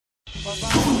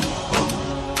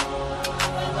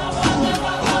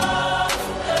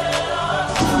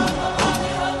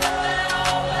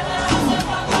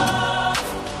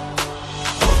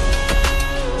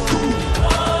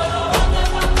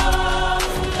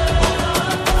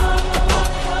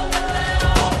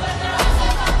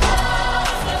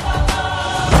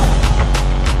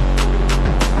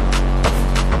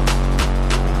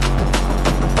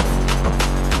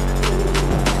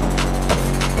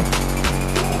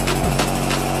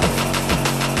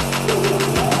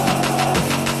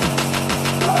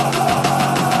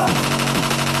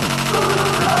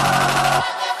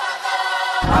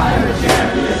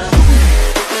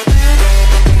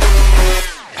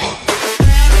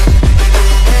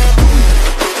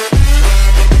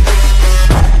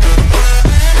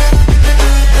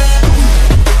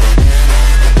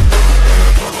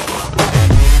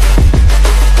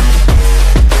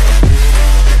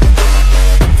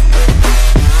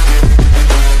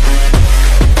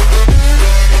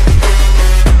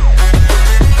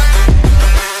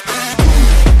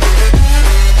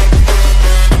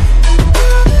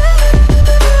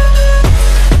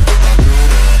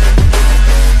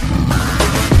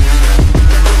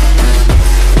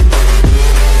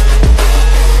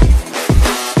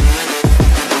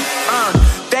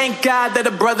That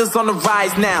the brothers on the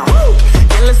rise now. Woo!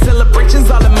 Endless celebrations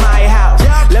all in my house.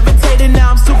 Levitating now,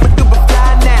 I'm super duper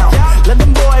fly now.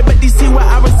 London boy, but DC where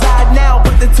I reside now.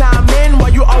 Put the time in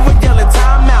while you always yelling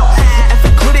time out.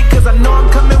 And quit it, cause I know I'm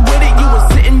coming with it. You were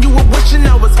sitting, you were wishing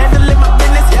I was handling my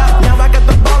business. Now I got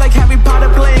the ball like Harry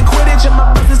Potter playing Quidditch. And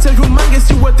my business is humongous,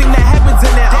 you would think that happens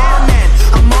in it. Oh man,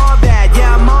 I'm all that,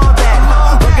 yeah, I'm all that.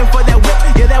 Working for that whip,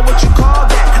 yeah, that what you call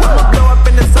that. I'ma blow up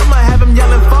in the summer, have him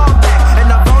yelling fall back. And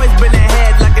I've always been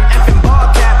ahead like an effing ball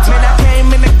cap. Man, I came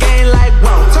in the game like,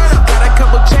 whoa. Got a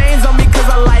couple chains on me cause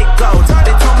I like gold.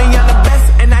 They told me I'm the best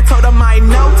and I told them I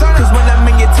know. Cause when I'm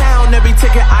in your town, every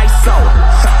ticket I sold.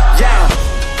 Yeah.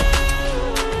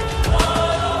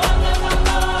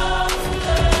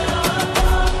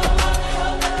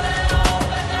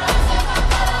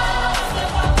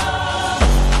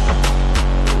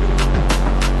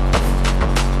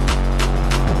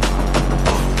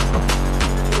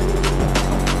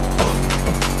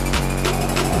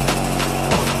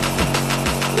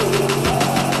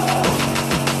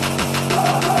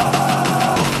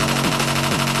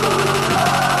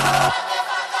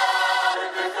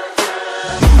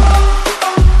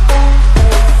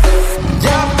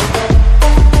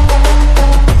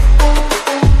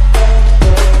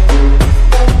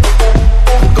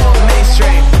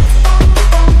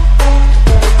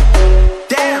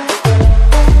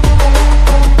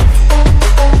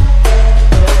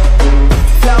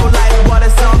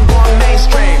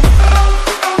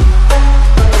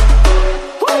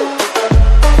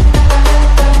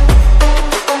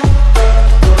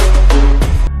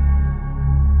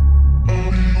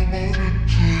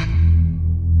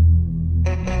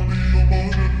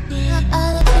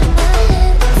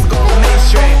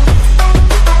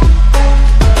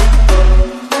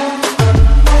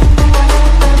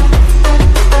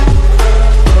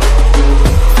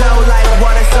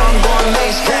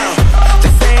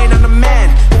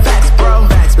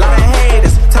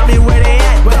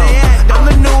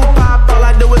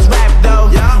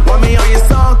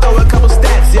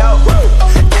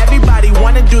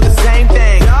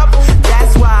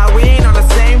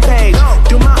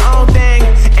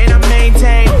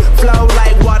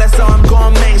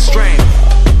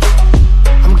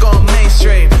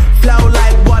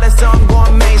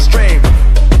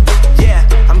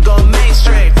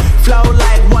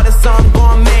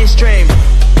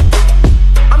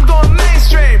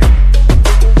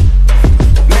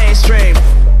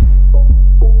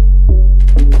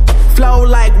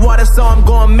 So I'm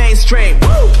going mainstream.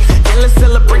 Woo!